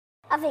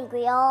I think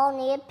we all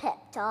need a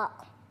pep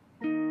talk.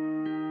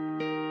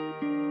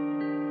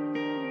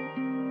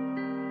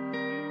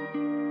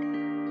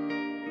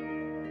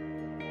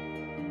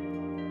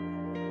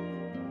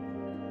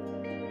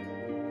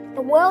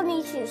 The world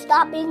needs to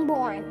stop being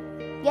boring.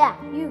 Yeah,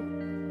 you.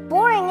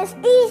 Boring is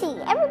easy.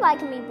 Everybody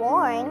can be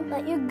boring,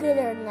 but you're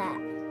gooder than that.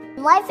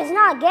 Life is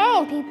not a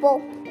game,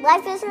 people.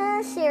 Life isn't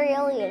a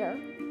cereal either.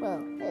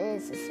 Well, it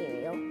is a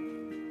cereal.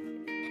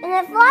 And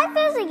if life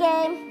is a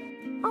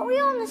game, aren't we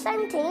on the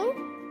same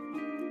team?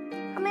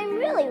 I mean,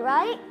 really,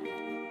 right?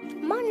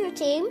 I'm on your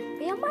team.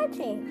 Be on my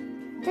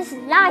team. This is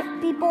life,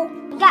 people.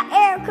 You got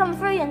air coming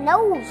through your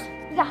nose.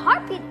 You got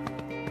heartbeat.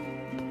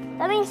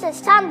 That means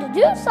it's time to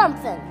do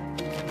something.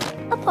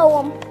 A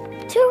poem.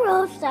 2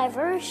 roads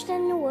diverged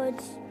in the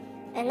woods,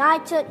 and I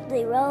took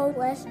the road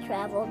less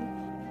traveled.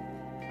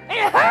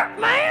 It hurt,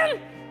 man!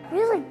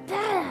 Really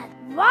bad.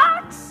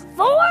 Rocks,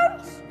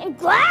 thorns, and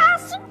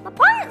glass. My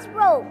plants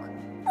broke.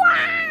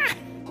 Wah!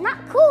 Not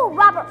cool,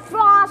 Robert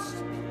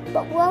Frost.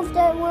 But what if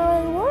there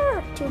really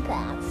were 2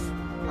 paths?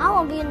 I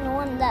want to be the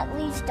one that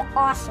leads to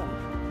awesome.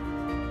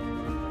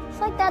 It's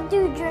like that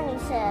dude Journey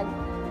said,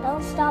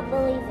 don't stop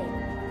believing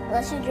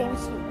unless you dream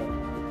stupid.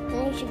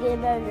 Then you should get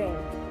a better dream.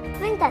 I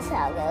think that's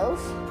how it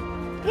goes.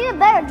 Get a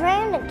better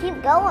dream and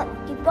keep going.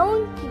 Keep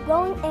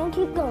going, and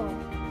keep going.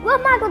 Will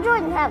Michael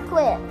Jordan have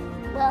quit?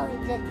 Well, he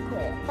did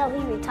quit. No,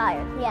 he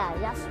retired. Yeah,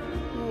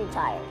 he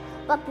retired.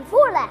 But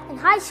before that, in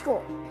high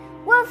school,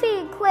 what if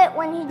he quit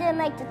when he didn't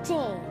make the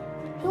team?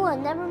 He would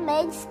have never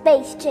made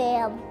Space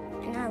Jam.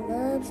 And I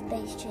love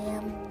Space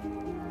Jam.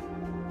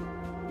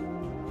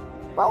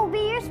 What will be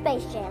your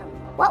Space Jam?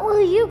 What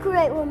will you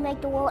create will make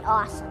the world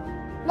awesome?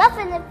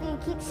 Nothing if you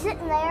keep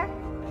sitting there.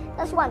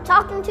 That's why I'm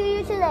talking to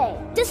you today.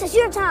 This is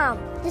your time.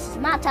 This is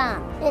my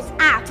time. It's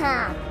our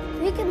time.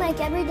 We can make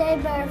every day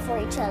better for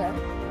each other.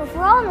 If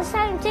we're all on the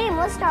same team,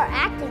 let's start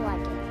acting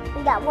like it.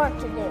 We got work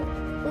to do.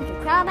 We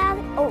can cry about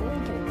it, or we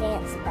can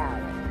dance about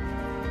it.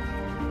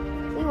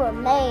 We were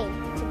made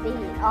to be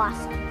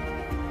awesome.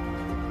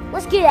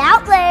 Let's get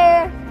out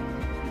there.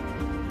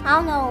 I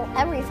don't know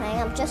everything.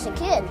 I'm just a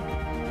kid.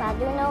 But I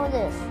do know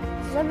this.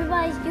 Because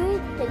everybody's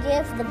doing to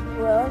give the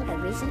world a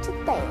reason to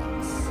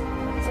dance.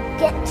 So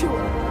get to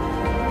it.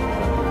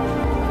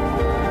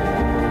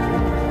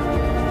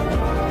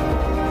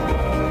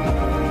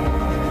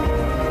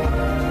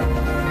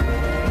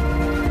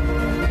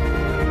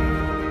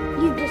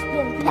 You've just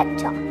been Pep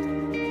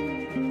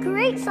Talk.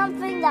 Create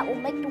something that will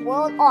make the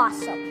world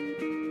awesome.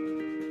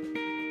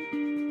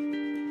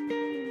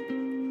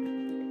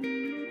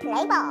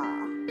 Play ball.